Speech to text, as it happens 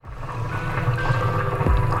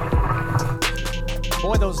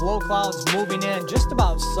Boy, those low clouds moving in just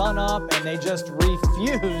about sun up, and they just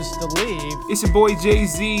refuse to leave. It's your boy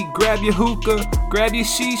Jay-Z. Grab your hookah, grab your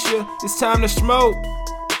shisha. It's time to smoke.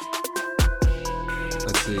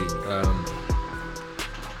 Let's see.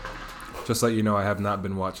 Just let you know, I have not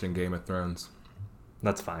been watching Game of Thrones.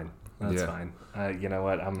 That's fine. That's fine. You know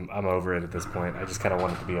what? I'm over it at this point. I just kind of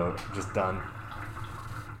want it to be just done.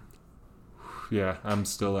 Yeah, I'm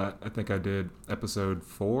still at, I think I did episode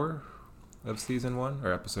 4 of season 1,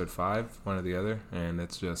 or episode 5, one or the other, and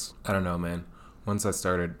it's just, I don't know, man. Once I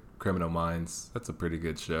started Criminal Minds, that's a pretty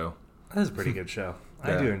good show. That is a pretty good show.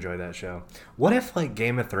 Yeah. I do enjoy that show. What if, like,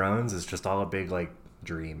 Game of Thrones is just all a big, like,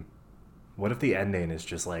 dream? What if the ending is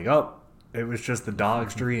just like, oh, it was just the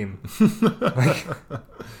dog's dream?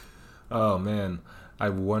 Oh, man. I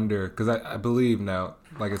wonder, because I believe now,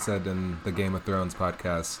 like I said in the Game of Thrones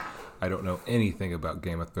podcast, I don't know anything about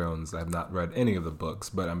Game of Thrones. I've not read any of the books,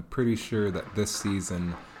 but I'm pretty sure that this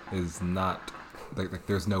season is not, like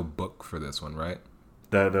there's no book for this one, right?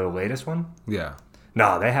 The latest one? Yeah.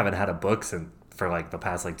 No, they haven't had a book for like the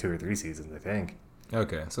past like 2 or 3 seasons, I think.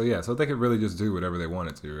 Okay, so yeah, so they could really just do whatever they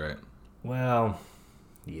wanted to, right? Well,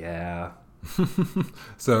 yeah.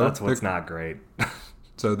 So that's what's not great.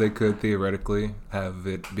 So they could theoretically have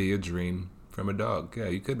it be a dream from a dog. Yeah,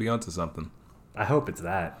 you could be onto something. I hope it's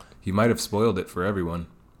that. You might have spoiled it for everyone.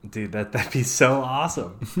 Dude, that'd be so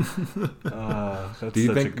awesome. That's Do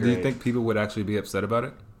you such think people would actually be upset about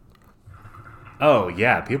it? Oh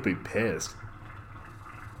yeah, people be pissed.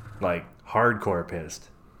 Like hardcore pissed.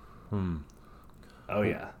 Oh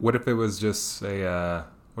yeah. What if it was just a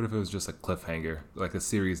cliffhanger? Like the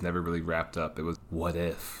series never really wrapped up. It was what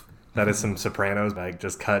if? That is some Sopranos, like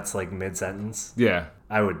just cuts like mid sentence. Yeah.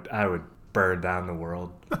 I would burn down the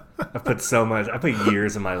world. I put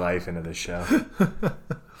years of my life into this show.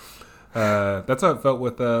 That's how it felt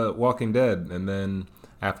with Walking Dead. And then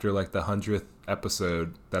after like the 100th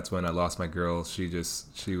episode, that's when I lost my girl. She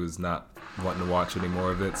was not wanting to watch any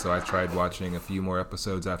more of it. So I tried watching a few more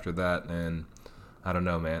episodes after that. And I don't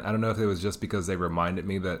know, man. I don't know if it was just because they reminded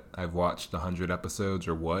me that I've watched 100 episodes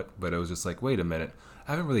or what. But it was just like, wait a minute.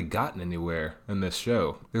 I haven't really gotten anywhere in this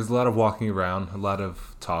show. There's a lot of walking around, a lot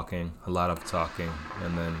of talking,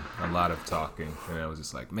 and then a lot of talking. And I was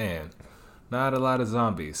just like, man, not a lot of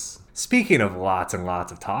zombies. Speaking of lots and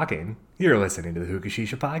lots of talking, you're listening to the Hookah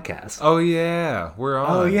Shisha podcast. Oh, yeah, we're on.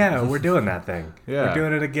 Oh, yeah, we're doing that thing. Yeah. We're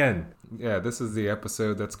doing it again. Yeah, this is the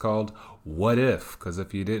episode that's called What If? Because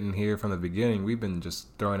if you didn't hear from the beginning, we've been just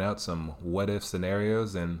throwing out some what if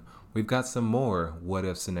scenarios, and we've got some more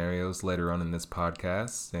what-if scenarios later on in this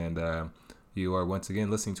podcast, and you are once again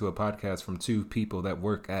listening to a podcast from 2 people that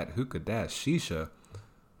work at Hookah-Shisha,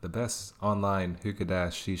 the best online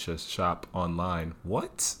Hookah-Shisha shop online.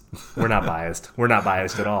 What? We're not biased. We're not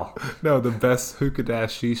biased at all. No, the best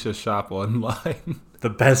Hookah-Shisha shop online. The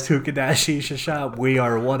best Hookah-Shisha shop? We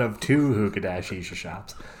are one of 2 Hookah-Shisha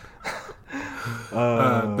shops.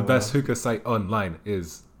 The best hookah site online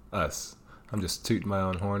is us. I'm just tooting my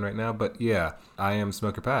own horn right now, but yeah, I am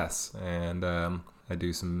Smoker Pass, and I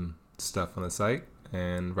do some stuff on the site,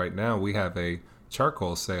 and right now we have a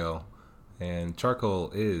charcoal sale, and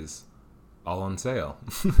charcoal is all on sale,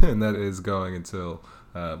 and that is going until,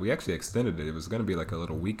 we actually extended it. It was going to be like a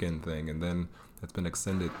little weekend thing, and then it's been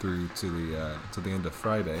extended through to the end of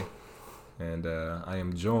Friday, and I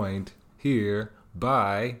am joined here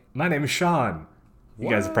by... My name is Sean. You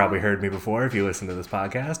guys have probably heard me before if you listen to this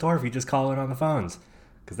podcast, or if you just call in on the phones,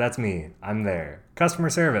 because that's me. I'm there. Customer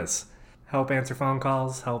service. Help answer phone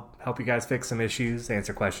calls, help you guys fix some issues,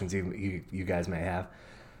 answer questions you guys may have.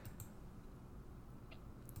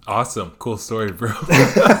 Awesome. Cool story, bro.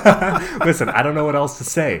 Listen, I don't know what else to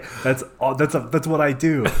say. That's what I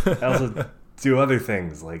do. I also do other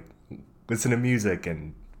things, like listen to music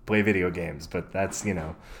and play video games, but that's,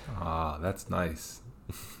 Ah, that's nice.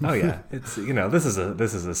 Oh yeah, it's this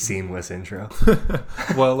is a seamless intro.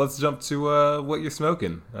 Well, let's jump to what you're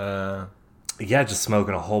smoking. Yeah, just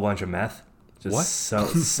smoking a whole bunch of meth. Just what?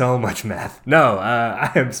 so much meth. No,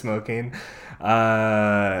 I am smoking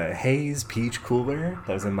Haze Peach Cooler.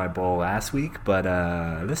 That was in my bowl last week, but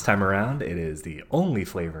this time around it is the only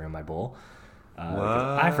flavor in my bowl.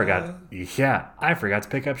 I forgot to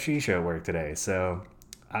pick up shisha at work today, so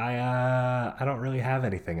I don't really have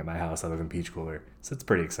anything at my house other than Peach Cooler, so it's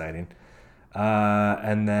pretty exciting.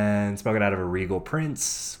 And then smoking out of a Regal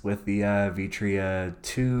Prince with the Vitria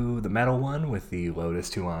 2, the metal one with the Lotus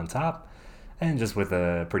 2 on top, and just with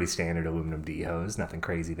a pretty standard aluminum D hose, nothing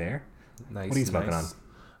crazy there. Nice. What are you smoking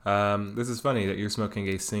on? This is funny that you're smoking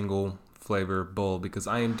a single flavor bowl because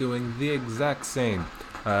I am doing the exact same.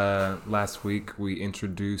 Last week we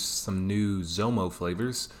introduced some new Zomo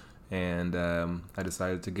flavors, and I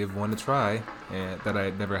decided to give one a try that I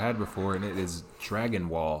had never had before, and it is Dragon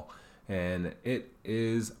Wall, and it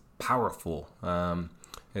is powerful.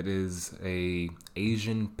 It is a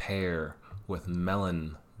Asian pear with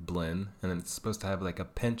melon blend, and it's supposed to have like a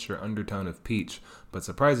pinch or undertone of peach, but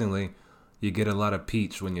surprisingly you get a lot of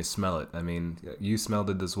peach when you smell it. I mean, you smelled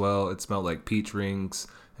it as well. It smelled like peach rings,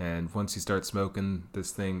 and once you start smoking,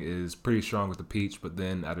 this thing is pretty strong with the peach, but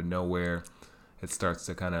then out of nowhere it starts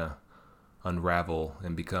to kind of unravel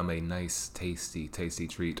and become a nice tasty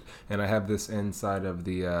treat. And I have this inside of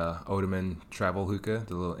the Odeman travel hookah,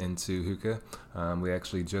 the little N2 hookah. We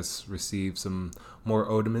actually just received some more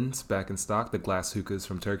Odemans back in stock, the glass hookahs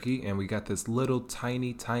from Turkey, and we got this little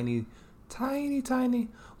tiny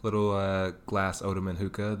little glass Odeman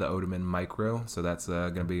hookah, the Odeman Micro. So that's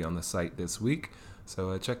going to be on the site this week.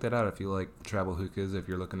 So check that out if you like travel hookahs, if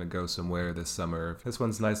you're looking to go somewhere this summer. This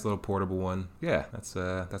one's a nice little portable one. Yeah, that's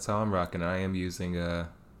how I'm rocking. I am using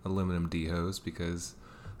aluminum D hose because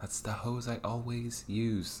that's the hose I always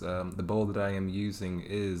use. The bowl that I am using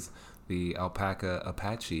is the Alpaca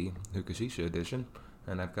Apache Hookah Shisha edition,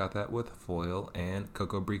 and I've got that with foil and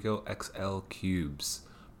Coco Brico XL cubes.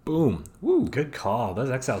 Boom. Woo. Good call.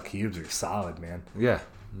 Those XL cubes are solid, man. Yeah,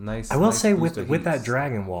 nice. I will nice say boost of with heat. that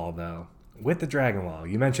Dragon Wall though. With the Dragon Wall,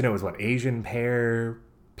 you mentioned it was what, Asian pear,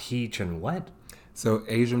 peach, and what? So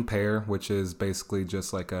Asian pear, which is basically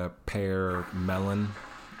just like a pear melon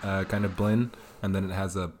kind of blend, and then it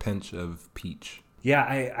has a pinch of peach.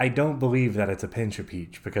 Yeah, I don't believe that it's a pinch of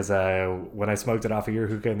peach because when I smoked it off of your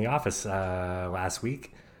hookah in the office last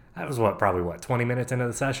week, that was probably 20 minutes into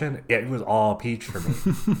the session. It was all peach for me.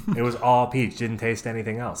 It was all peach. Didn't taste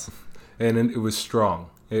anything else. And it was strong.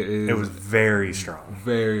 It was very strong.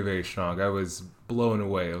 Very, very strong. I was blown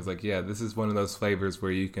away. I was like, yeah, this is one of those flavors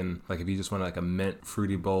where you can, like, if you just want like a mint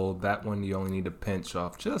fruity bowl, that one you only need to pinch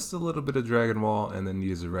off just a little bit of Dragon Wall and then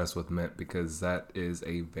use the rest with mint, because that is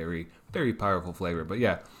a very, very powerful flavor. But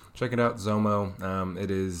yeah, check it out, Zomo. It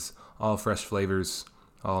is all fresh flavors,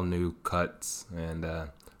 all new cuts, and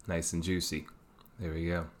nice and juicy. There we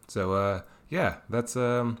go. So yeah, that's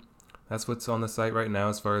what's on the site right now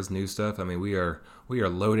as far as new stuff. I mean, we are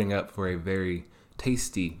loading up for a very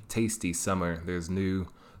tasty summer. There's new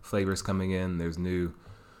flavors coming in. There's new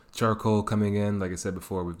charcoal coming in. Like I said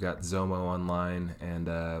before, we've got Zomo online,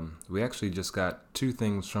 and we actually just got two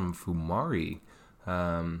things from Fumari.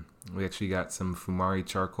 We actually got some Fumari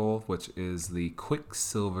charcoal, which is the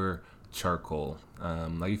Quicksilver charcoal.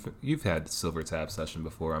 Like you've had Silver Tab session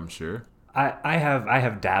before, I'm sure. I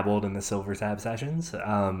have dabbled in the Silver Tab sessions.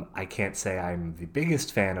 I can't say I'm the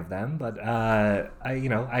biggest fan of them, but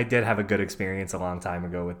I did have a good experience a long time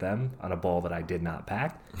ago with them on a bowl that I did not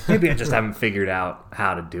pack. Maybe I just haven't figured out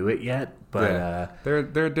how to do it yet. But yeah.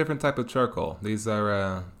 They're a different type of charcoal. These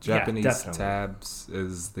are Japanese definitely. tabs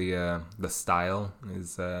is the style.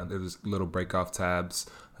 There's little break off tabs.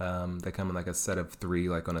 They come in like a set of 3,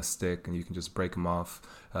 like on a stick, and you can just break them off.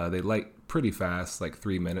 They light pretty fast, like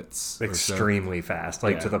 3 minutes. Extremely fast,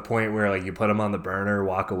 like Yeah. to the point where like you put them on the burner,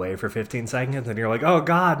 walk away for 15 seconds, and you're like, oh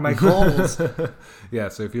God, my coals. Yeah,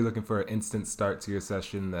 so if you're looking for an instant start to your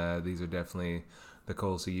session, these are definitely the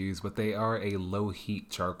coals to use, but they are a low heat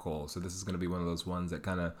charcoal. So this is going to be one of those ones that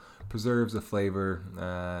kind of preserves the flavor,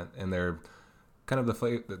 and they're kind of the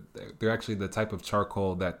flavor. They're actually the type of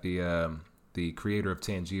charcoal that the creator of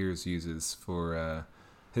Tangiers uses for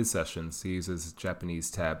his sessions. He uses Japanese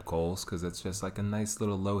tab coals because it's just like a nice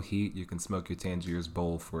little low heat. You can smoke your Tangiers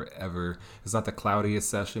bowl forever. It's not the cloudiest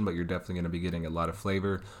session, but you're definitely going to be getting a lot of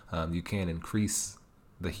flavor. You can increase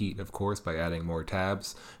the heat, of course, by adding more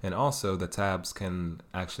tabs, and also the tabs can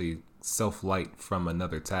actually self-light from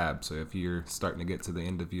another tab. So if you're starting to get to the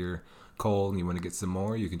end of your coal and you want to get some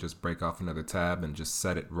more, you can just break off another tab and just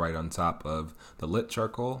set it right on top of the lit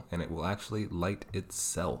charcoal, and it will actually light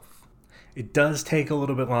itself. It does take a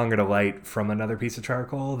little bit longer to light from another piece of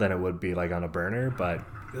charcoal than it would be like on a burner, but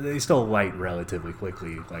they still light relatively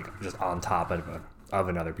quickly, like just on top of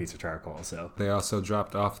another piece of charcoal. So they also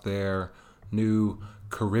dropped off their new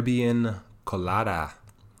Caribbean colada.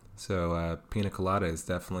 So pina colada is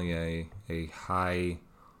definitely a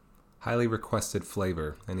highly requested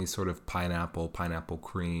flavor. Any sort of pineapple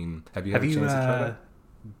cream. Have you had a chance to try that?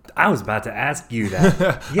 I was about to ask you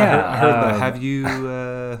that. Yeah, I heard that. Have you?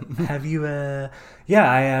 Have you?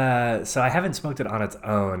 Yeah, so I haven't smoked it on its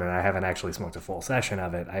own, and I haven't actually smoked a full session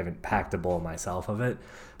of it. I haven't packed a bowl myself of it.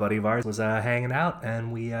 A buddy of ours was hanging out,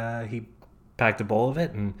 and he packed a bowl of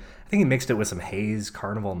it, and I think he mixed it with some Haze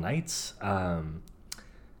Carnival Nights.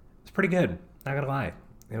 It's pretty good. Not gonna lie.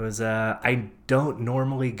 It was. I don't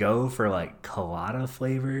normally go for like colada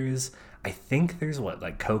flavors. I think there's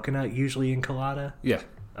like coconut usually in colada. Yeah.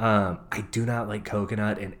 I do not like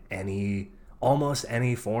coconut in almost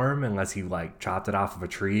any form unless you like chopped it off of a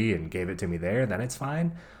tree and gave it to me there. Then it's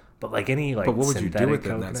fine. But like any like. But what would you do with it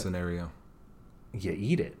coconut, in that scenario? You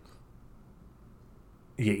eat it.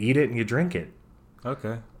 You eat it and you drink it.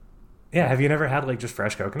 Okay. Yeah. Have you never had like just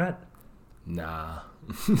fresh coconut? Nah.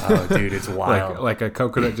 Oh, dude, it's wild. Like a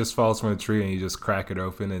coconut just falls from a tree and you just crack it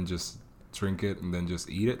open and just drink it and then just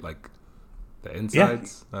eat it, like the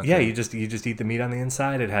insides. Yeah, okay. yeah. You just eat the meat on the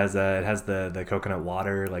inside. It has the coconut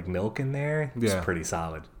water like milk in there. It's pretty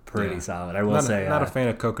solid. Solid. I will say. Not a fan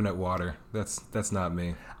of coconut water. That's not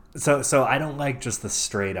me. So I don't like just the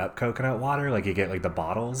straight up coconut water like you get like the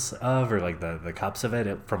bottles of or like the cups of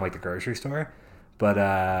it from like the grocery store.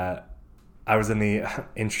 But I was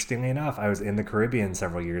interestingly enough, I was in the Caribbean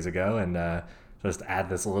several years ago and just at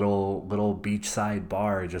this little beachside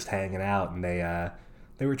bar just hanging out, and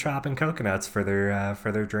they were chopping coconuts for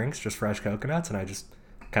their drinks, just fresh coconuts, and I just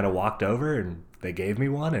kind of walked over and they gave me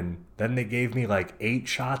one, and then they gave me like 8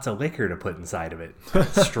 shots of liquor to put inside of it,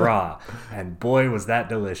 straw, and boy was that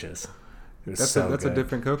delicious. It was That's a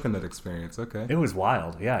different coconut experience. Okay. It was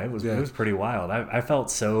wild. Yeah, it was pretty wild. I felt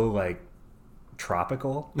so like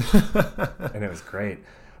tropical and it was great.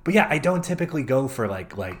 But yeah, I don't typically go for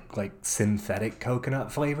like synthetic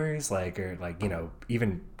coconut flavors or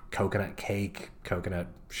even coconut cake, coconut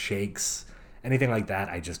shakes, anything like that.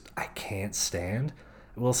 I can't stand.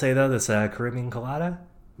 I will say though, this Caribbean colada,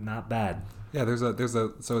 not bad. Yeah, there's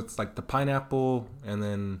a so it's like the pineapple and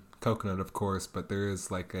then coconut, of course, but there is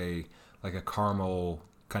like a caramel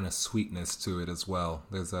kind of sweetness to it as well.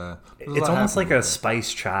 It's almost like a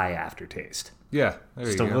spice chai aftertaste. Yeah,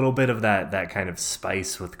 just a little bit of that kind of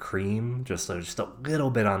spice with cream, just a little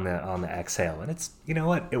bit on the exhale, and it's, you know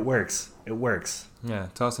what, it works. Yeah,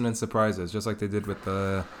 tossing in surprises, just like they did with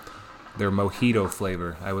their mojito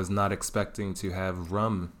flavor. I was not expecting to have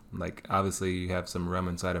rum. Like obviously you have some rum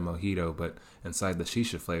inside a mojito, but inside the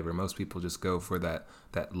shisha flavor, most people just go for that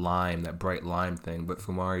lime, that bright lime thing. But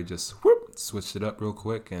Fumari just switched it up real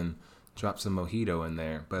quick and dropped some mojito in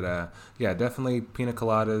there. But yeah, definitely pina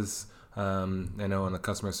coladas. I know on the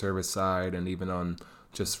customer service side and even on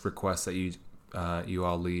just requests that you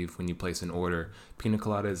all leave when you place an order, pina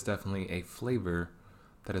colada is definitely a flavor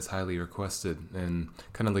that is highly requested, and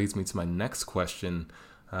kind of leads me to my next question.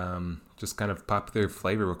 Just kind of popular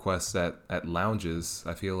flavor requests at lounges.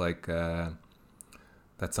 I feel like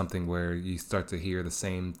that's something where you start to hear the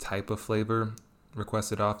same type of flavor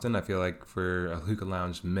requested often. I feel like for a hookah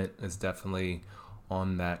lounge, mint is definitely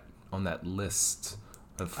on that list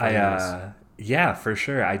of flavors. Yeah, for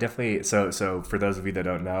sure. I definitely. So for those of you that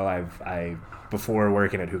don't know, I before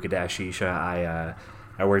working at Hookah Shisha,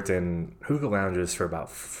 I worked in hookah lounges for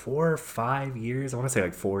about 4 or 5 years. I want to say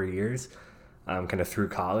like 4 years, kind of through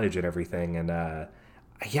college and everything. And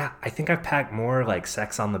yeah, I think I've packed more like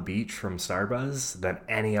Sex on the Beach from Starbuzz than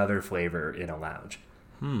any other flavor in a lounge.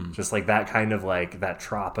 Just like that kind of like that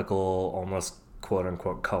tropical, almost quote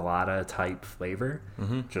unquote colada type flavor.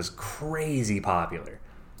 Just crazy popular.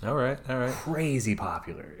 All right. Crazy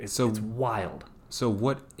popular. It's wild. So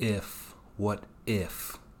what if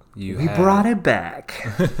we brought it back?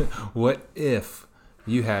 What if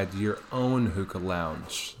you had your own hookah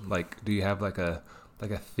lounge? Like, do you have like a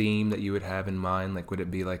theme that you would have in mind? Like, would it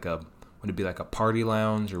be like a party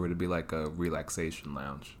lounge, or would it be like a relaxation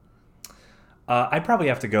lounge? I'd probably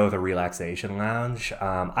have to go with a relaxation lounge.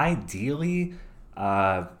 Ideally,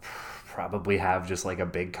 probably have just like a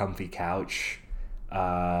big comfy couch,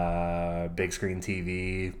 big screen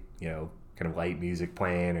TV, kind of light music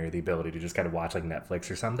playing, or the ability to just kind of watch like Netflix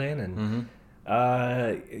or something, and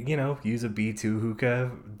use a B2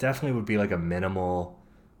 hookah. Definitely would be like a minimal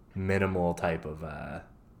type of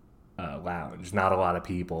lounge. Not a lot of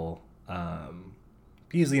people.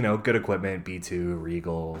 Usually, good equipment, B2,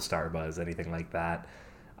 Regal, Starbuzz, anything like that.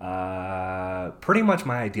 Pretty much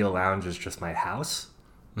my ideal lounge is just my house.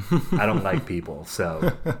 I don't like people,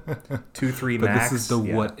 so 2-3 but max. This is the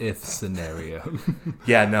what if scenario.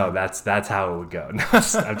 Yeah, no, that's how it would go. No,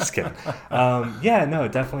 I'm just kidding. Yeah, no,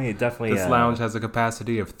 definitely. This lounge has a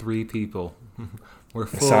capacity of 3 people. We're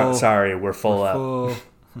full. Sorry, we're full up.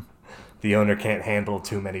 The owner can't handle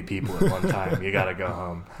too many people at one time. You gotta go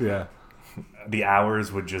home. Yeah. The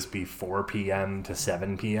hours would just be 4 p.m. to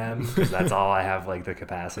 7 p.m. because that's all I have like the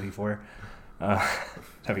capacity for.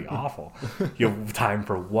 That'd be awful. You have time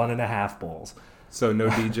for 1.5 bowls. So no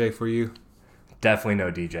DJ for you? Definitely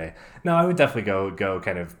no DJ. No, I would definitely go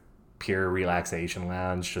kind of pure relaxation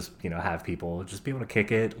lounge. Just, have people just be able to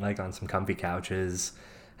kick it like on some comfy couches,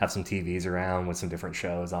 have some TVs around with some different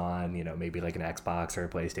shows on, maybe like an Xbox or a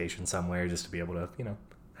PlayStation somewhere, just to be able to,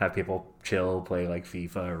 have people chill, play like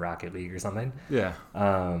FIFA or Rocket League or something. Yeah.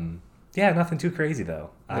 Yeah, nothing too crazy though.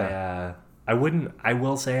 Yeah. I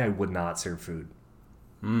will say I would not serve food.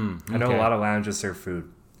 Okay. I know a lot of lounges serve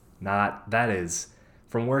food. That is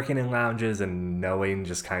from working in lounges and knowing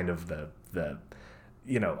just kind of the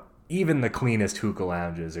even the cleanest hookah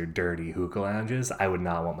lounges or dirty hookah lounges, I would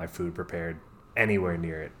not want my food prepared anywhere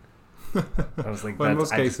near it. I was like, well, in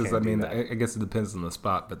most cases, I guess it depends on the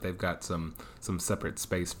spot, but they've got some separate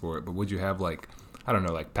space for it. But would you have like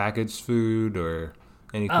packaged food or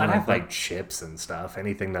anything? I'd have like chips and stuff,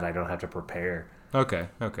 anything that I don't have to prepare. Okay.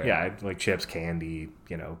 Yeah, I'd like chips, candy,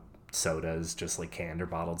 sodas, just like canned or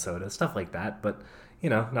bottled soda, stuff like that. But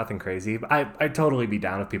nothing crazy. I'd totally be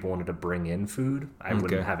down if people wanted to bring in food. I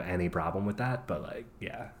wouldn't have any problem with that. But like,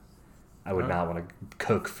 yeah, I would not want to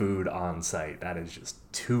cook food on site. That is just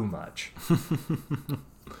too much.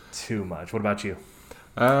 Too much. What about you?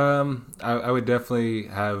 I would definitely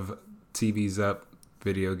have TVs up,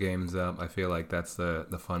 video games up. I feel like that's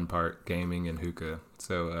the fun part, gaming and hookah.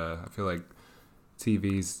 So I feel like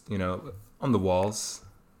TVs, on the walls,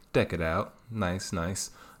 deck it out, nice.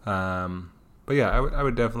 But yeah, I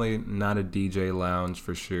would definitely not a DJ lounge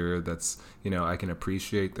for sure. That's I can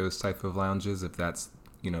appreciate those type of lounges if that's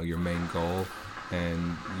your main goal,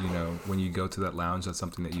 and when you go to that lounge, that's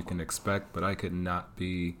something that you can expect. But I could not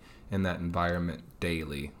be in that environment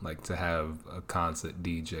daily, like to have a constant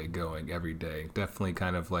DJ going every day. Definitely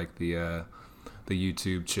kind of like the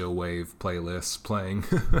YouTube chill wave playlist playing.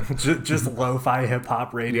 just lo-fi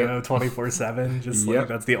hip-hop radio 24/7. Just like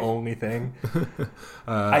that's the only thing.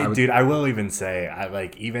 I will even say, I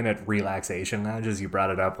like, even at relaxation lounges, you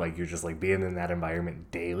brought it up, like you're just like being in that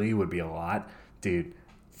environment daily would be a lot. Dude,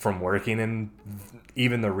 from working in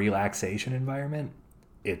even the relaxation environment,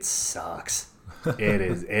 it sucks. It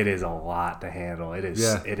is a lot to handle.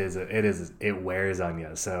 It wears on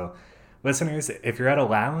you. So listeners, if you're at a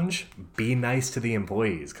lounge, be nice to the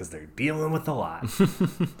employees because they're dealing with a lot.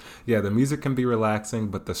 Yeah, the music can be relaxing,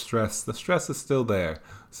 but the stress is still there.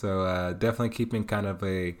 So definitely keeping kind of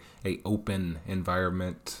a open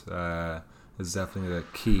environment is definitely the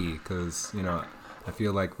key, because I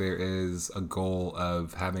feel like there is a goal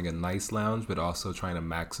of having a nice lounge, but also trying to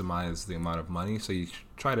maximize the amount of money. So you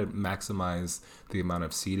try to maximize the amount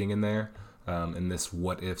of seating in there. In this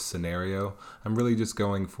what if scenario, I'm really just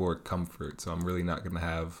going for comfort. So I'm really not going to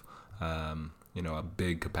have, a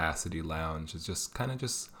big capacity lounge. It's just kind of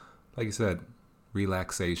just, like you said,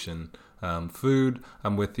 relaxation. Food,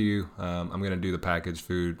 I'm with you. I'm going to do the packaged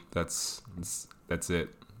food. That's it.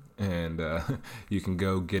 And you can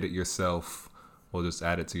go get it yourself. We'll just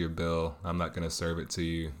add it to your bill. I'm not going to serve it to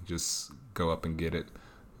you. Just go up and get it.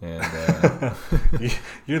 And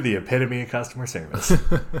you're the epitome of customer service.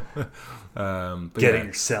 Get it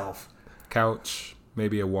yourself. Couch,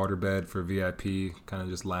 maybe a waterbed for VIP, kind of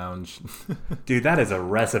just lounge. Dude, that is a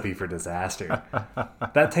recipe for disaster.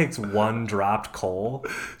 That takes one dropped coal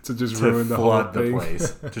to just ruin the whole thing.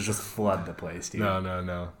 To just flood the place, dude.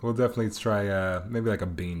 No. We'll definitely try maybe like a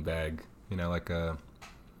bean bag. Like a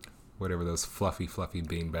whatever those fluffy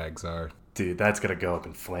bean bags are. Dude, that's going to go up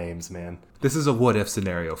in flames, man. This is a what-if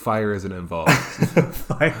scenario. Fire isn't involved.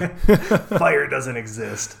 Fire doesn't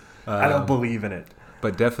exist. I don't believe in it.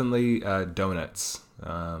 But definitely donuts.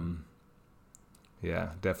 Yeah,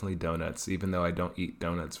 definitely donuts. Even though I don't eat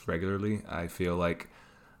donuts regularly, I feel like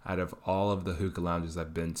out of all of the hookah lounges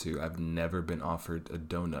I've been to, I've never been offered a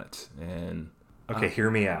donut. And okay, hear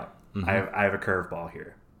me out. Mm-hmm. I have a curveball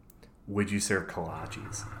here. Would you serve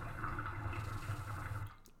kolaches?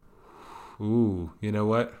 Ooh, you know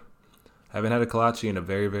what? I haven't had a kolache in a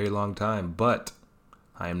very, very long time, but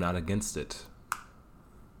I am not against it.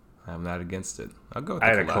 I'll go with the I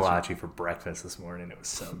had a kolache for breakfast this morning. It was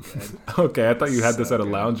so good. Okay, I thought you had this at a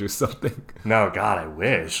lounge or something. No, God, I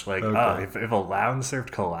wish. Like, okay. If a lounge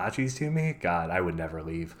served kolaches to me, God, I would never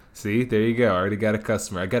leave. See, there you go. I already got a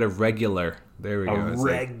customer. I got a regular. There we go.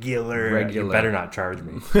 Regular. You better not charge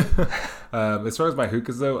me. As far as my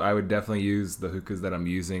hookahs, though, I would definitely use the hookahs that I'm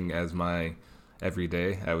using as my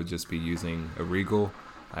everyday. I would just be using a Regal.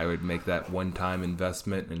 I would make that one-time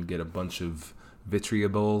investment and get a bunch of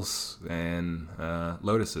vitriables and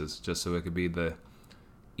lotuses, just so it could be the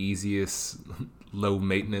easiest low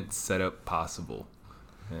maintenance setup possible.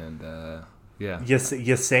 And yeah,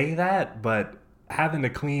 you say that, but having to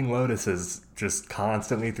clean lotuses just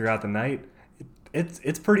constantly throughout the night,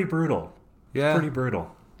 it's pretty brutal. Yeah, pretty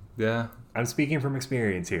brutal. Yeah, I'm speaking from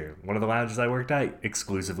experience here. One of the lounges I worked at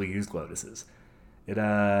exclusively used Lotuses.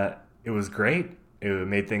 It was great. It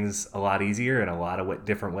made things a lot easier in a lot of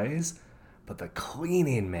different ways. But the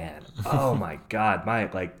cleaning, man, oh my God,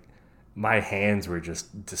 my hands were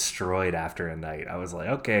just destroyed after a night. I was like,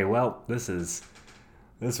 okay, well, this was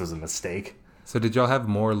a mistake. So did y'all have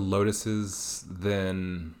more Lotuses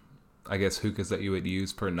than, I guess, hookahs that you would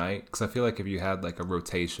use per night? Because I feel like if you had like a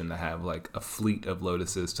rotation to have like a fleet of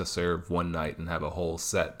Lotuses to serve one night and have a whole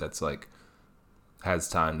set that's like has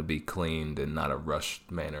time to be cleaned and not a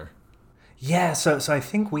rushed manner. Yeah, so I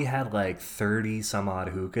think we had like 30 some odd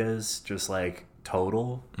hookahs, just like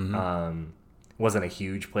total. Wasn't a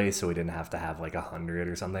huge place, so we didn't have to have like 100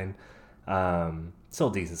 or something. Still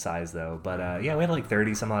decent size though. But yeah, we had like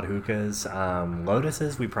 30 some odd hookahs.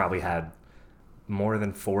 Lotuses, we probably had more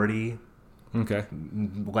than 40. Okay.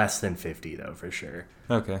 Less than 50 though, for sure.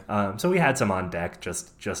 Okay. So we had some on deck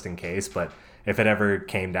just in case. But if it ever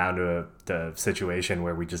came down to the situation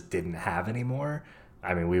where we just didn't have any more,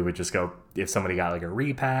 I mean, we would just go, if somebody got like a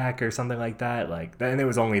repack or something like that, like, and it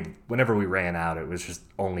was only, whenever we ran out, it was just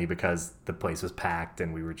only because the place was packed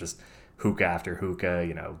and we were just hookah after hookah,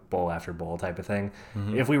 you know, bowl after bowl type of thing.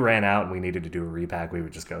 If we ran out and we needed to do a repack, we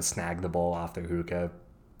would just go snag the bowl off the hookah,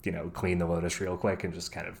 you know, clean the Lotus real quick and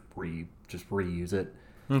just kind of reuse it.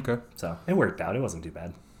 Okay. So it worked out. It wasn't too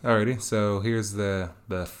bad. Alrighty, so here's the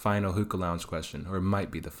final hookah lounge question, or it might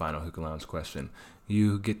be the final hookah lounge question.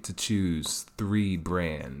 You get to choose 3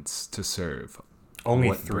 brands to serve. Only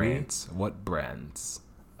what 3? Brands? What brands?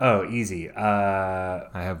 Oh, easy. I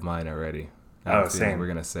have mine already. Same. We're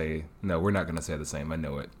gonna say no. We're not gonna say the same. I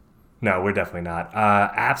know it. No, we're definitely not.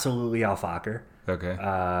 Absolutely Alfaker.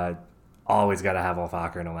 Okay. Always got to have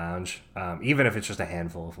Alfaker in a lounge, even if it's just a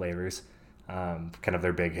handful of flavors. Kind of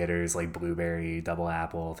their big hitters like blueberry, double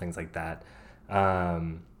apple, things like that.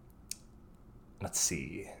 Let's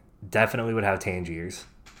see. Definitely would have Tangiers.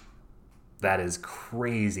 That is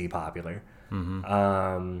crazy popular.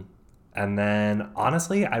 And then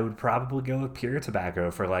honestly, I would probably go with Pure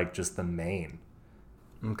Tobacco for like just the main.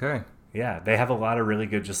 Okay. Yeah, they have a lot of really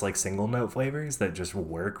good just like single note flavors that just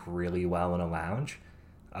work really well in a lounge.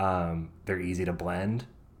 They're easy to blend,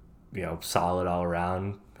 you know, solid all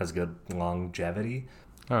around, has good longevity.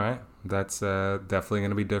 All right. That's definitely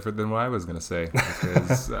going to be different than what I was going to say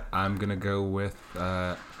because I'm going to go with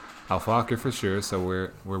Alfaker for sure. So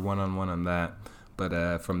we're one-on-one on that.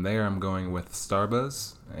 But from there, I'm going with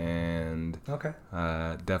Starbuzz, and Okay.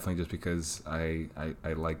 definitely just because I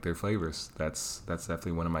like their flavors. That's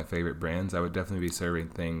definitely one of my favorite brands. I would definitely be serving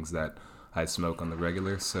things that I smoke on the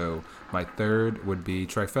regular. So my third would be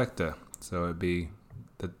Trifecta. So it'd be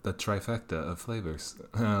the trifecta of flavors.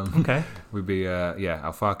 Okay. Would be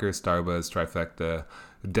Alfaker, Starbuzz, Trifecta.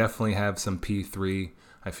 Definitely have some P3.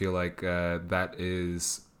 I feel like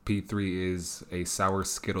P3 is a sour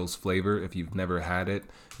Skittles flavor. If you've never had it,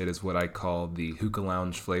 it is what I call the hookah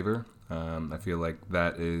lounge flavor. I feel like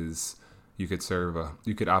that is, you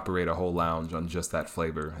could operate a whole lounge on just that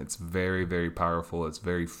flavor. It's very, very powerful. It's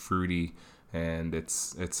very fruity, and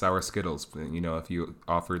it's sour Skittles. You know, if you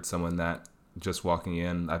offered someone that just walking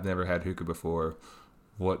in, I've never had hookah before,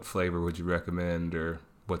 what flavor would you recommend, or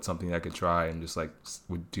what's something I could try? And just like,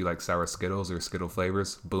 do you like sour Skittles or Skittle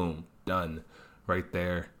flavors? Boom, done. Right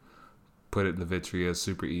there. Put it in the Vitria,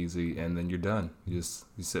 super easy, and then you're done. You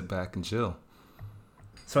sit back and chill.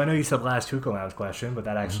 So I know you said last hookah lounge question, but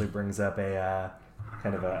that actually brings up a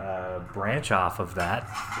kind of a branch off of that.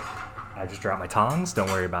 I just dropped my tongs. Don't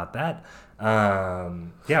worry about that.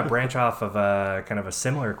 Branch off of kind of a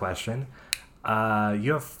similar question.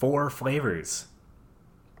 You have 4 flavors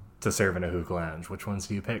to serve in a hookah lounge. Which ones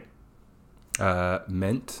do you pick?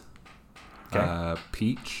 Mint. Okay.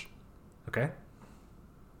 Peach. Okay.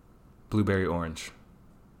 Blueberry orange.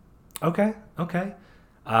 Okay.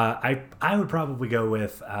 I would probably go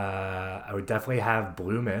with I would definitely have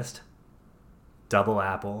Blue Mist, Double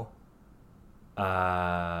Apple.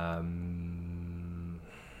 I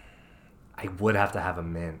would have to have a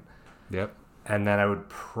mint. Yep. And then I would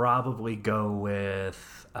probably go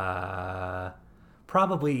with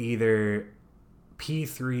probably either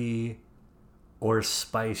P3 or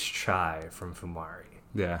Spice Chai from Fumari.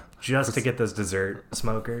 Yeah. Just to get those dessert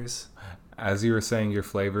smokers. As you were saying your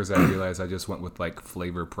flavors, I realized I just went with like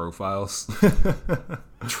flavor profiles.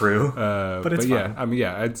 True. But it's yeah, fun. I mean,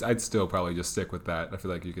 yeah, I'd still probably just stick with that. I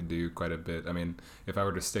feel like you could do quite a bit. I mean, if I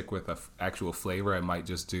were to stick with actual flavor, I might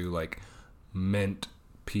just do like mint,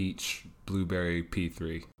 peach, blueberry,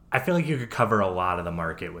 P3. I feel like you could cover a lot of the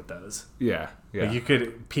market with those. Yeah.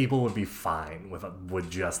 Like people would be fine with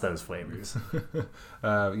just those flavors.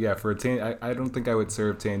 Yeah, for I don't think I would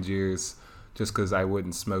serve Tangiers just because I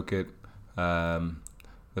wouldn't smoke it.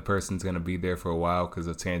 The person's going to be there for a while because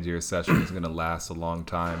the Tangier session is going to last a long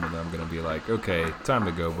time, and I'm going to be like, okay, time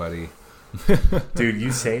to go, buddy. Dude,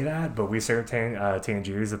 you say that, but we served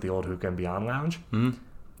Tangiers at the old Hookah and Beyond Lounge. Mm-hmm.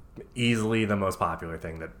 Easily the most popular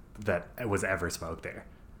thing that was ever smoked there.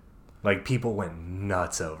 Like, people went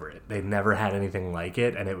nuts over it. They'd never had anything like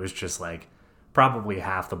it, and it was just like probably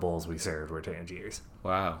half the bowls we served were Tangiers.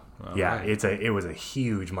 Wow. Yeah, right. it was a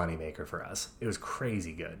huge moneymaker for us. It was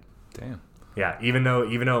crazy good. Damn. Yeah, even though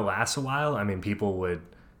it lasts a while, I mean, people would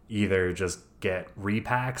either just get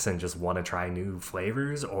repacks and just want to try new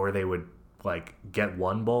flavors, or they would like get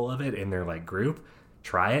one bowl of it in their like group,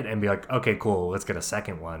 try it, and be like, okay, cool, let's get a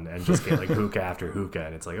second one, and just get like hookah after hookah,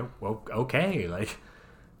 and it's like, oh, well, okay, like,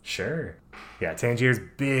 sure. Yeah, Tangier's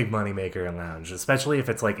big moneymaker in lounge, especially if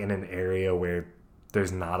it's like in an area where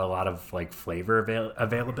there's not a lot of like flavor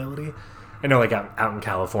availability. I know, like out in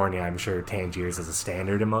California, I'm sure Tangiers is a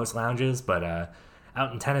standard in most lounges, but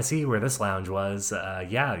out in Tennessee, where this lounge was,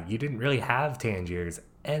 you didn't really have Tangiers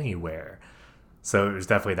anywhere. So it was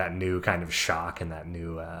definitely that new kind of shock and that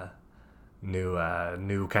new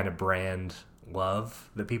kind of brand love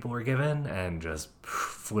that people were given, and just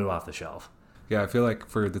flew off the shelf. Yeah, I feel like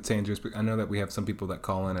for the Tangiers, I know that we have some people that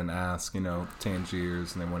call in and ask,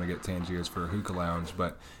 Tangiers, and they want to get Tangiers for a hookah lounge.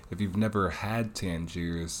 But if you've never had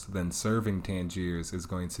Tangiers, then serving Tangiers is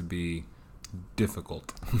going to be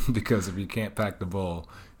difficult because if you can't pack the bowl,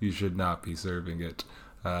 you should not be serving it.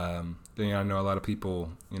 I know a lot of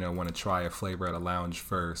people, want to try a flavor at a lounge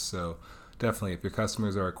first. So definitely, if your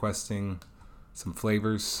customers are requesting some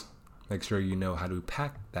flavors, make sure you know how to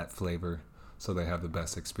pack that flavor so they have the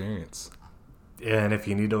best experience. And if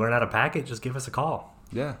you need to learn how to pack it, just give us a call.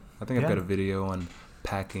 Yeah, I think I've got a video on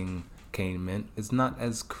packing cane mint. It's not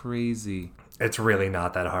as crazy. It's really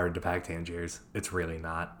not that hard to pack Tangiers. It's really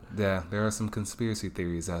not. Yeah, there are some conspiracy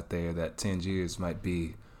theories out there that Tangiers might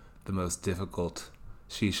be the most difficult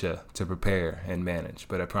shisha to prepare and manage.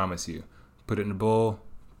 But I promise you, put it in a bowl,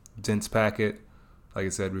 dense pack it. Like I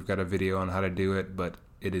said, we've got a video on how to do it, but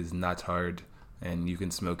it is not hard, and you can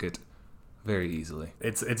smoke it very easily.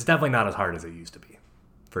 It's definitely not as hard as it used to be,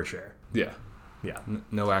 for sure. Yeah. Yeah.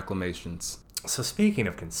 No acclamations. So speaking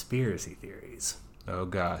of conspiracy theories. Oh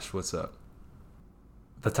gosh, what's up?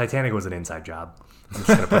 The Titanic was an inside job. I'm just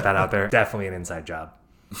going to put that out there. Definitely an inside job.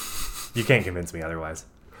 You can't convince me otherwise.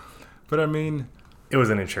 But I mean, it was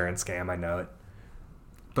an insurance scam, I know it.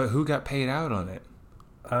 But who got paid out on it?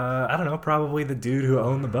 I don't know, probably the dude who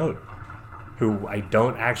owned the boat, who I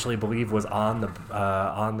don't actually believe was on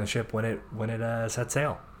the ship when it set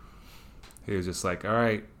sail. He was just like, all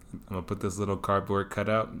right, I'm gonna put this little cardboard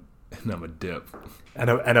cutout and I'm gonna dip. And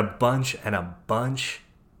a bunch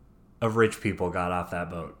of rich people got off that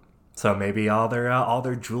boat. So maybe all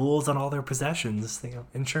their jewels and all their possessions,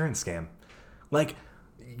 insurance scam. Like,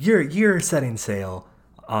 you're setting sail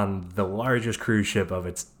on the largest cruise ship of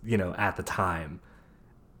its, at the time,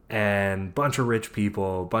 and bunch of rich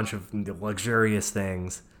people, bunch of luxurious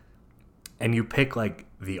things, and you pick like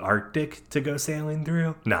the Arctic to go sailing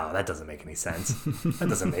through? No, that doesn't make any sense. That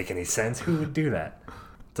doesn't make any sense. Who would do that?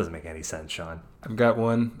 Doesn't make any sense, Sean. I've got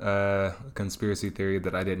one conspiracy theory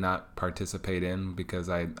that I did not participate in because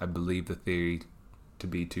I believe the theory to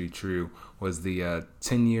be too true, was the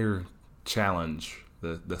 10-year challenge,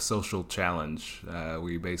 the social challenge, where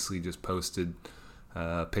you basically just posted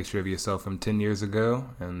a picture of yourself from 10 years ago,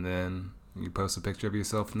 and then you post a picture of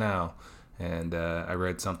yourself now. And I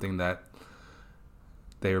read something that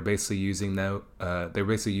they were basically using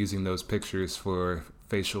those pictures for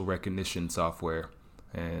facial recognition software,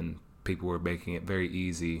 and people were making it very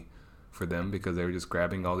easy for them because they were just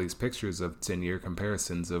grabbing all these pictures of 10-year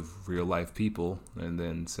comparisons of real life people, and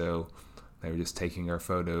then so they were just taking our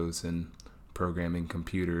photos and programming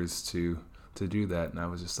computers to do that. And I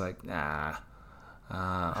was just like, nah.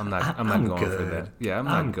 I'm not going good for that. Yeah, I'm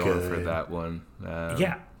not going for that one.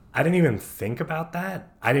 Yeah, I didn't even think about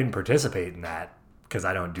that. I didn't participate in that because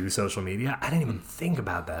I don't do social media. I didn't even think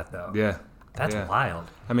about that though. Yeah, that's wild.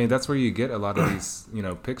 I mean, that's where you get a lot of these,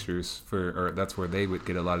 pictures or that's where they would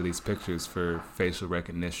get a lot of these pictures for facial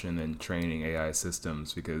recognition and training AI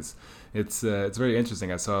systems, because it's very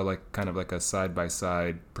interesting. I saw like kind of like a side by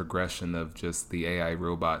side progression of just the AI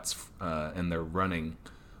robots and their running.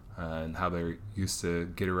 And how they used to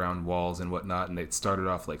get around walls and whatnot, and it started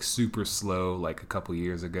off like super slow like a couple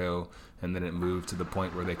years ago, and then it moved to the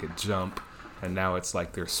point where they could jump, and now it's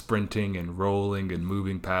like they're sprinting and rolling and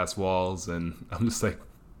moving past walls, and I'm just like,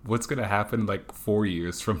 what's gonna happen like 4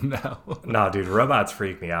 years from now? No, dude, robots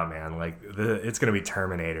freak me out, man. Like it's gonna be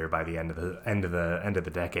Terminator by the end of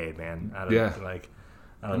the decade, man. I don't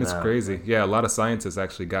And it's know. crazy. Yeah, a lot of scientists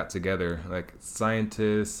actually got together. Like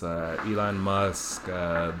scientists, Elon Musk,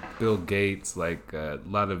 Bill Gates, like a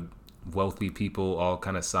lot of wealthy people all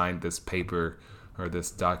kind of signed this paper or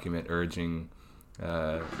this document urging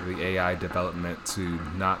the AI development to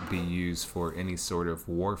not be used for any sort of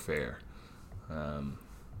warfare.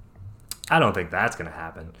 I don't think that's gonna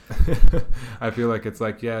happen. I feel like it's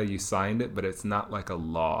like, yeah, you signed it, but it's not like a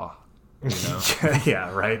law. You know?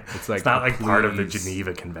 Yeah, right. It's not like part of the please.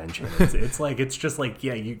 Geneva Convention. It's just like,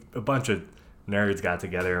 yeah, a bunch of nerds got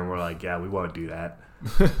together and we're like, yeah, we won't do that.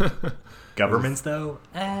 Governments though,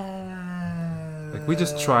 Like we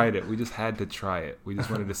just tried it. We just had to try it. We just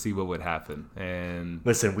wanted to see what would happen. And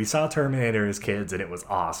listen, we saw Terminator as kids and it was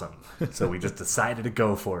awesome, so we just decided to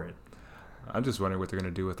go for it. I'm just wondering what they're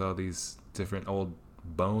gonna do with all these different old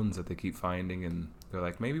bones that they keep finding, and they're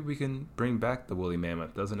like, maybe we can bring back the woolly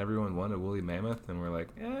mammoth. Doesn't everyone want a woolly mammoth? And we're like,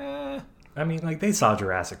 I mean, like they saw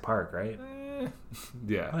Jurassic Park, right?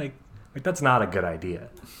 yeah. Like that's not a good idea.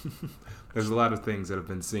 There's a lot of things that have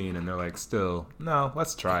been seen, and they're like, still, no,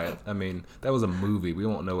 let's try it. I mean, that was a movie. We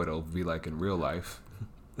won't know what it'll be like in real life.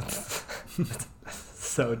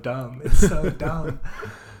 So dumb. It's so dumb.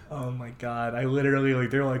 Oh my god! I literally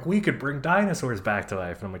they're like, we could bring dinosaurs back to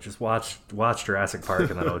life, and I'm like, just watch Jurassic Park,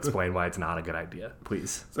 and then I'll explain why it's not a good idea.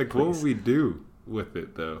 Please. It's like, please. what would we do with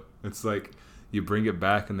it though? It's like you bring it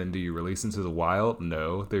back, and then do you release into the wild?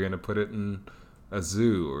 No, they're gonna put it in a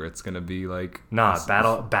zoo, or it's gonna be like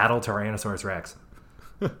battle Tyrannosaurus Rex.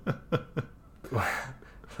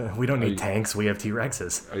 We don't need tanks. We have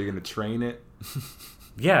T-Rexes. Are you gonna train it?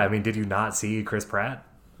 Yeah, I mean, did you not see Chris Pratt?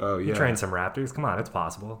 Oh yeah, He trained some raptors. Come on, it's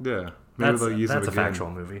possible. Yeah, maybe they'll use That's it a again. factual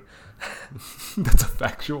movie. That's a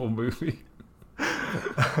factual movie.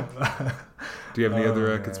 Do you have any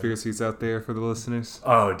other conspiracies out there for the listeners?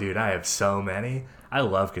 Oh, dude, I have so many. I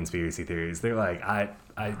love conspiracy theories. They're like, I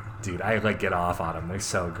like get off on them. They're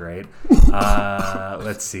so great.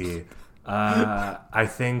 Let's see. I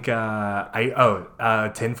think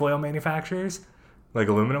tinfoil manufacturers, like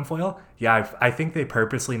aluminum foil. Yeah, I think they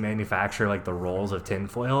purposely manufacture like the rolls of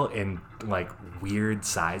tinfoil in like weird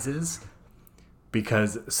sizes,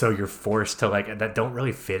 because so you're forced to like that don't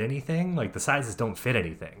really fit anything. Like the sizes don't fit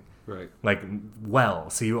anything. Right. Like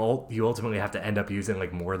so you ultimately have to end up using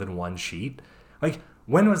like more than one sheet. Like,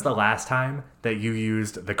 when was the last time that you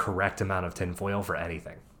used the correct amount of tinfoil for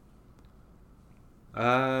anything?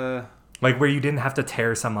 Like where you didn't have to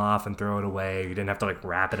tear some off and throw it away. You didn't have to like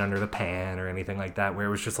wrap it under the pan or anything like that. Where it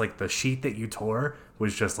was just like the sheet that you tore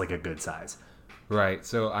was just like a good size. Right.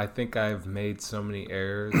 So I think I've made so many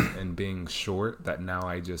errors in being short that now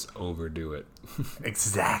I just overdo it.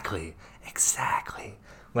 Exactly.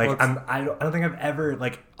 Like I don't think I've ever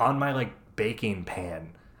like on my like baking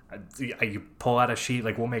pan. You pull out a sheet,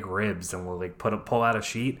 like we'll make ribs and we'll like pull out a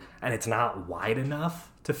sheet and it's not wide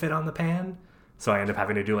enough to fit on the pan. So I end up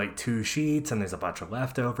having to do like 2 sheets and there's a bunch of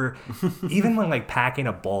leftover. Even when like packing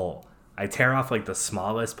a bowl, I tear off like the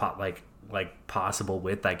smallest like possible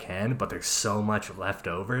width I can, but there's so much left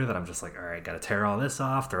over that I'm just like, all right, gotta tear all this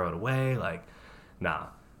off, throw it away. Like, no.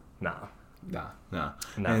 Nah.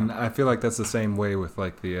 And I feel like that's the same way with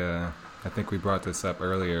like the I think we brought this up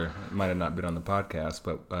earlier. It might have not been on the podcast,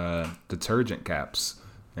 but detergent caps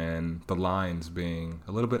and the lines being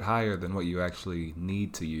a little bit higher than what you actually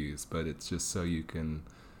need to use, but it's just so you can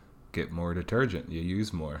get more detergent. You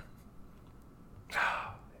use more.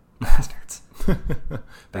 Bastards.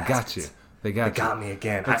 They got you. They got me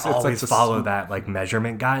again. It's I always like follow that like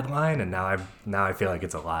measurement guideline, and now I feel like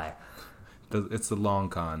it's a lie. It's the long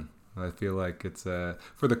con. I feel like it's for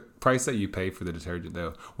the price that you pay for the detergent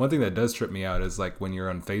though. One thing that does trip me out is like when you're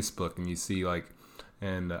on Facebook and you see like,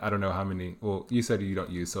 and I don't know how many, well, you said you don't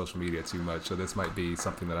use social media too much, so this might be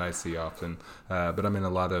something that I see often, but I'm in a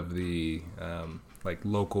lot of the like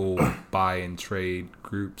local buy and trade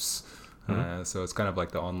groups, so it's kind of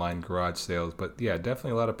like the online garage sales, but yeah,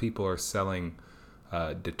 definitely a lot of people are selling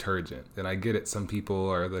detergent, and I get it, some people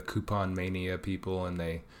are the coupon mania people and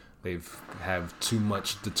they have too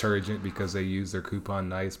much detergent because they use their coupon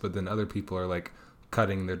nice, but then other people are like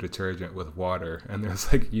cutting their detergent with water, and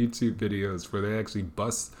there's like YouTube videos where they actually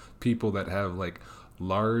bust people that have like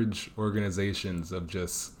large organizations of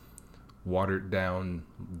just watered down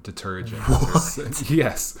detergent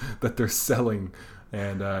that they're selling,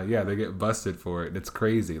 and they get busted for it. It's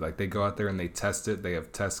crazy. Like they go out there and they test it, they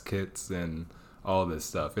have test kits and all this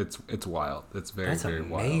stuff. It's wild. It's very very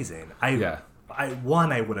amazing. Wild.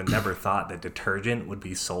 I would have never thought that detergent would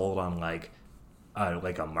be sold on like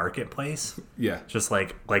like a marketplace. Yeah. Just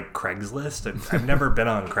like Craigslist. And I've never been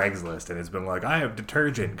on Craigslist, and it's been like, I have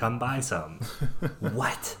detergent, come buy some.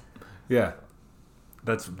 What? Yeah.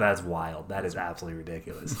 That's wild. That is absolutely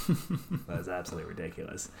ridiculous. That is absolutely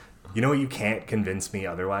ridiculous. You know what you can't convince me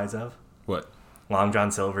otherwise of? What? Long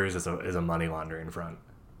John Silver's is a money laundering front.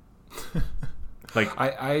 Like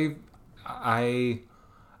I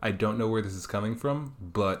don't know where this is coming from,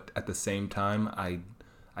 but at the same time,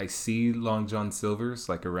 I see Long John Silver's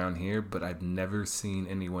like around here, but I've never seen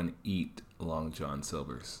anyone eat Long John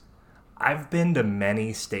Silver's. I've been to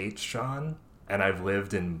many states, Sean, and I've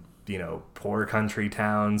lived in, poor country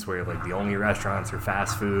towns where like the only restaurants are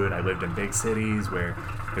fast food. I lived in big cities where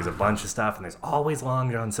there's a bunch of stuff and there's always Long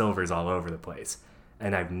John Silver's all over the place.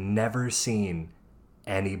 And I've never seen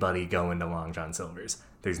anybody go into Long John Silver's.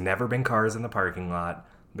 There's never been cars in the parking lot.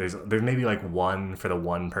 There's maybe like one for the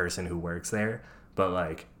one person who works there, but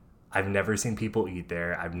like I've never seen people eat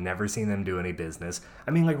there. I've never seen them do any business.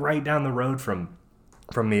 I mean, like right down the road from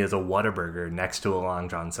me is a Whataburger next to a Long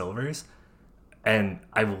John Silver's. And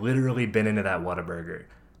I've literally been into that Whataburger,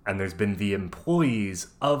 and there's been the employees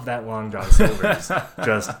of that Long John Silver's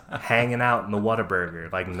just hanging out in the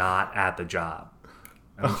Whataburger, like not at the job.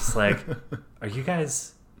 And I'm just like, are you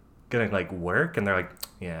guys gonna like work? And they're like,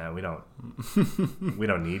 yeah, we don't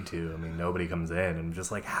need to. I mean, nobody comes in. And I'm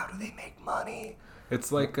just like, how do they make money?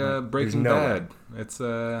 It's like Breaking Bad. It's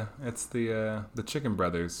the Chicken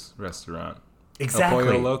Brothers restaurant. Exactly. El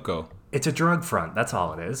Pollo Loco. It's a drug front. That's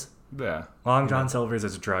all it is. Yeah. Long John Silver's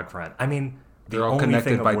is a drug front. I mean, they're all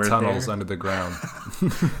connected by tunnels under the ground.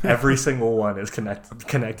 Every single one is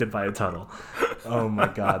connected by a tunnel. Oh my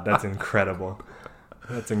God, that's incredible.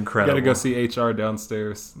 That's incredible. You gotta go see HR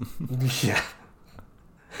downstairs. Yeah.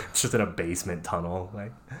 It's just in a basement tunnel.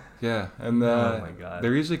 Like. Yeah, and oh my God.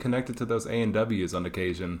 They're usually connected to those A&Ws on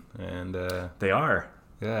occasion. And they are.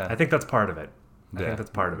 Yeah. I think that's part of it. I think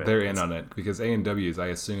that's part of it. They're in on it because A&Ws, I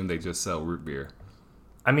assume they just sell root beer.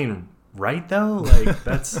 I mean, right though? Like,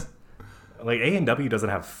 that's... Like, A&W doesn't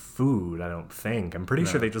have food, I don't think. I'm pretty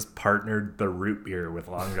sure they just partnered the root beer with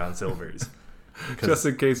Long John Silver's. Just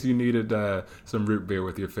in case you needed some root beer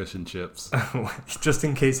with your fish and chips. Just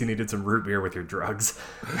in case you needed some root beer with your drugs.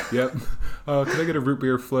 Yep. Can I get a root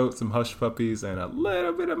beer float, some hush puppies, and a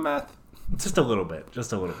little bit of meth? Just a little bit.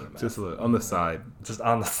 Just a little bit of meth. Just a little, on the side. Just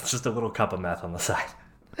a little cup of meth on the side.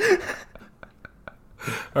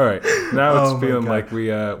 All right, now it's feeling like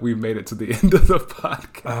we've made it to the end of the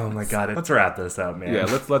podcast. Oh my God, let's wrap this up, man. Yeah,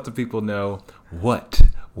 let's let the people know what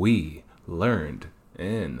we learned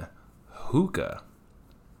in hookah.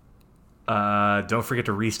 Don't forget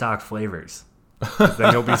to restock flavors.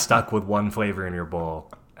 Then you'll be stuck with one flavor in your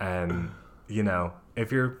bowl. And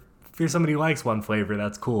if you're somebody who likes one flavor,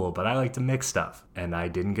 that's cool. But I like to mix stuff, and I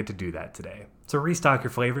didn't get to do that today. So restock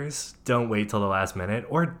your flavors. Don't wait till the last minute.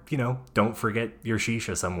 Or, don't forget your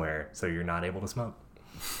shisha somewhere so you're not able to smoke.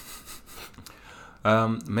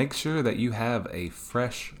 Make sure that you have a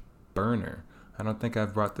fresh burner. I don't think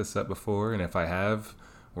I've brought this up before, and if I have,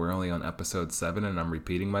 we're only on episode 7, and I'm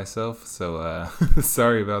repeating myself. So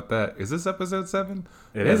sorry about that. Is this episode 7?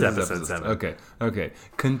 It is episode 7. Okay.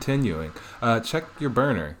 Continuing. Check your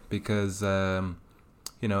burner because,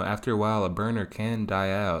 after a while, a burner can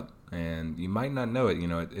die out. And you might not know it.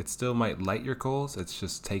 It still might light your coals. It's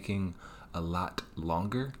just taking a lot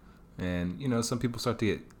longer. And, some people start to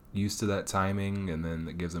get used to that timing, and then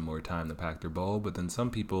it gives them more time to pack their bowl. But then some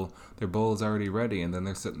people, their bowl is already ready, and then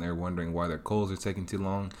they're sitting there wondering why their coals are taking too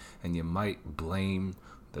long. And you might blame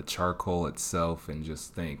the charcoal itself and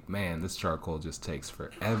just think, man, this charcoal just takes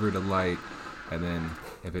forever to light. And then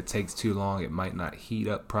if it takes too long, it might not heat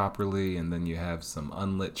up properly, and then you have some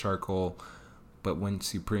unlit charcoal. But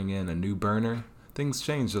once you bring in a new burner, things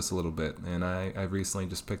change just a little bit. And I recently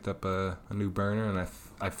just picked up a new burner, and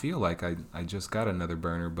I feel like I just got another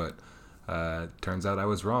burner, but turns out I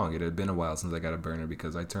was wrong. It had been a while since I got a burner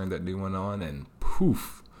because I turned that new one on, and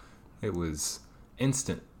poof, it was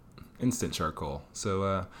instant charcoal.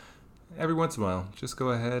 So every once in a while, just go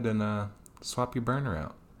ahead and swap your burner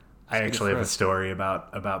out. I actually have a story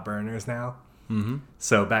about burners now. Mm-hmm.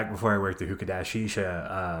 So back before I worked at Hookah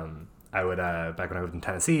Shisha, I would, back when I lived in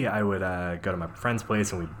Tennessee, I would go to my friend's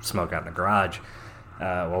place and we'd smoke out in the garage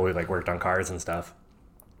while we worked on cars and stuff.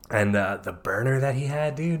 And the burner that he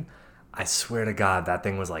had, dude, I swear to God, that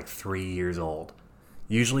thing was 3 years old.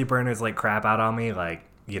 Usually burners crap out on me, a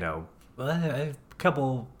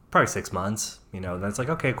couple, probably 6 months. That's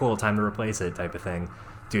okay, cool, time to replace it type of thing.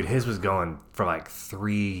 Dude, his was going for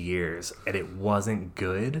 3 years, and it wasn't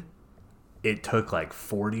good. It took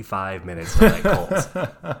 45 minutes to light coals.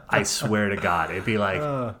 I swear to God. It'd be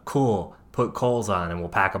cool, put coals on, and we'll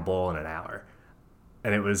pack a bowl in an hour.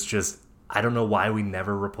 And it was just, I don't know why we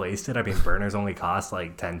never replaced it. I mean, burners only cost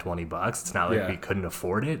like $10-$20. It's not like we couldn't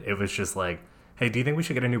afford it. It was just like, hey, do you think we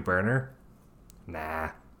should get a new burner? Nah.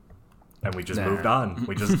 And we just moved on.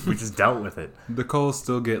 We just dealt with it. The coals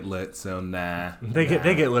still get lit, so nah. They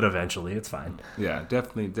get lit eventually. It's fine. Yeah,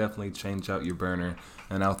 definitely change out your burner.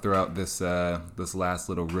 And I'll throw out this last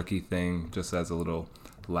little rookie thing just as a little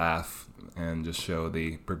laugh and just show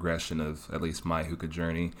the progression of at least my hookah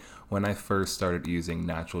journey. When I first started using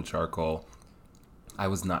natural charcoal, I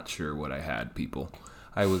was not sure what I had, people.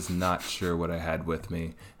 I was not sure what I had with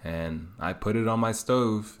me. And I put it on my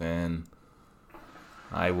stove and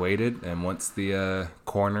I waited. And once the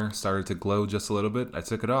corner started to glow just a little bit, I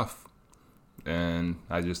took it off. And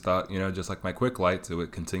I just thought, just like my quick lights, it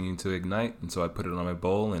would continue to ignite. And so I put it on my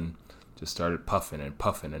bowl and just started puffing and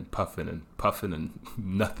puffing and puffing and puffing, and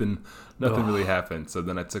nothing really happened. So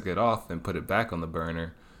then I took it off and put it back on the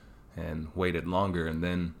burner and waited longer. And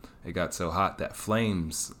then it got so hot that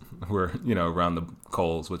flames were, around the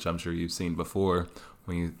coals, which I'm sure you've seen before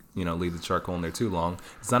when you leave the charcoal in there too long.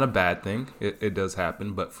 It's not a bad thing. It does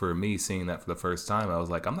happen. But for me, seeing that for the first time, I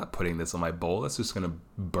was like, I'm not putting this on my bowl. That's just going to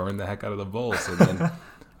burn the heck out of the bowl. So then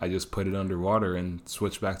I just put it underwater and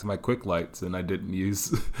switched back to my quick lights. And I didn't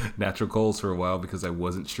use natural coals for a while because I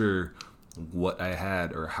wasn't sure what I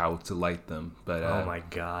had or how to light them. But oh my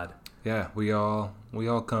God. Yeah, we all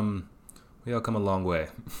come a long way.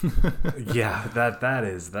 Yeah, that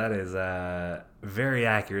is a very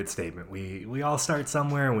accurate statement. We all start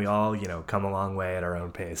somewhere, and we all come a long way at our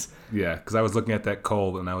own pace. Yeah, because I was looking at that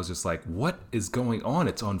coal and I was just like, what is going on?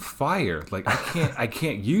 It's on fire. Like I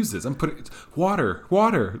can't use this. I'm putting water.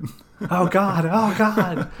 Oh God.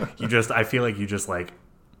 I feel like you just like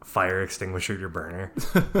fire extinguisher your burner.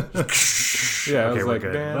 Yeah, I was like,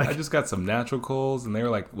 man, I just got some natural coals, and they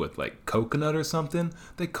were like with like coconut or something.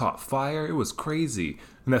 They caught fire. It was crazy.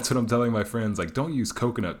 And that's what I'm telling my friends, like, don't use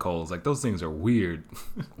coconut coals. Like, those things are weird.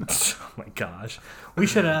 Oh my gosh. We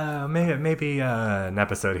should maybe an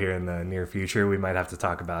episode here in the near future, we might have to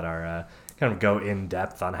talk about our kind of go in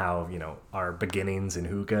depth on how, our beginnings in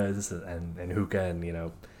hookahs and hookah,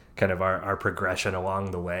 and kind of our progression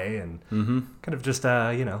along the way, and kind of just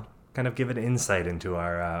kind of give an insight into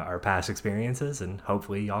our past experiences, and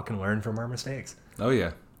hopefully y'all can learn from our mistakes. Oh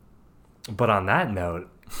yeah. But on that note,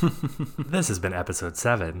 this has been episode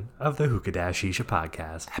 7 of the Hookah Dash Shisha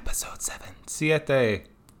podcast. Episode 7. Siete.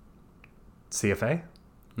 CFA?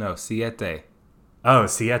 No, siete. Oh,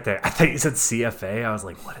 siete. I thought you said CFA. I was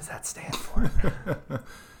like, what does that stand for?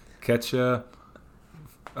 Catch ya.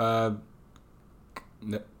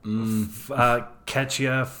 Catch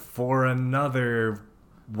ya for another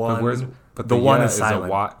one. But the one is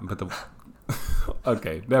silent.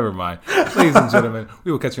 Okay, never mind. Ladies and gentlemen,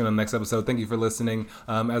 we will catch you on the next episode. Thank you for listening.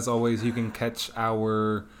 As always, you can catch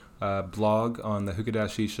our blog on the Hookah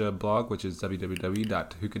Dash Shisha blog, which is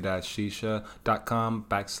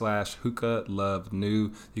www.hookah-shisha.com/hookah love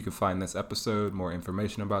new. You can find this episode, more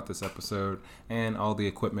information about this episode, and all the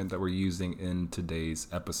equipment that we're using in today's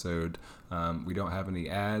episode. We don't have any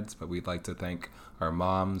ads, but we'd like to thank our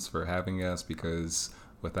moms for having us, because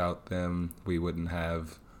without them, we wouldn't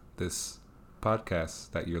have this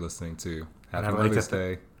podcast that you're listening to. Happy Mother's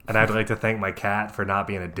Day. And I'd like to thank my cat for not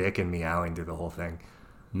being a dick and meowing through the whole thing.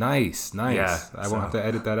 Nice. Yeah, I won't have to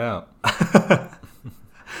edit that out.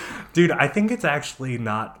 Dude, I think it's actually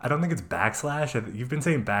not... I don't think it's backslash. You've been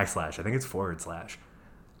saying backslash. I think it's /.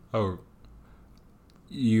 Oh,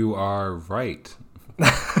 you are right.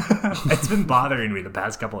 It's been bothering me the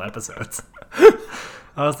past couple episodes.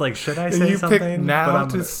 I was like, should I say something? Pick now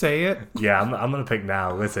to say it? Yeah, I'm going to pick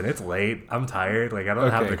now. Listen, it's late. I'm tired. Like, I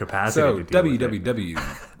don't have the capacity to deal with it.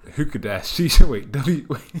 www.hookah-shisha.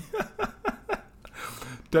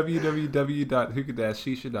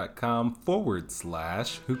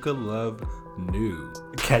 www.hookah-shisha.com/hookah love new.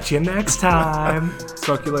 Catch you next time.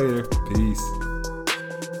 Talk to you later. Peace.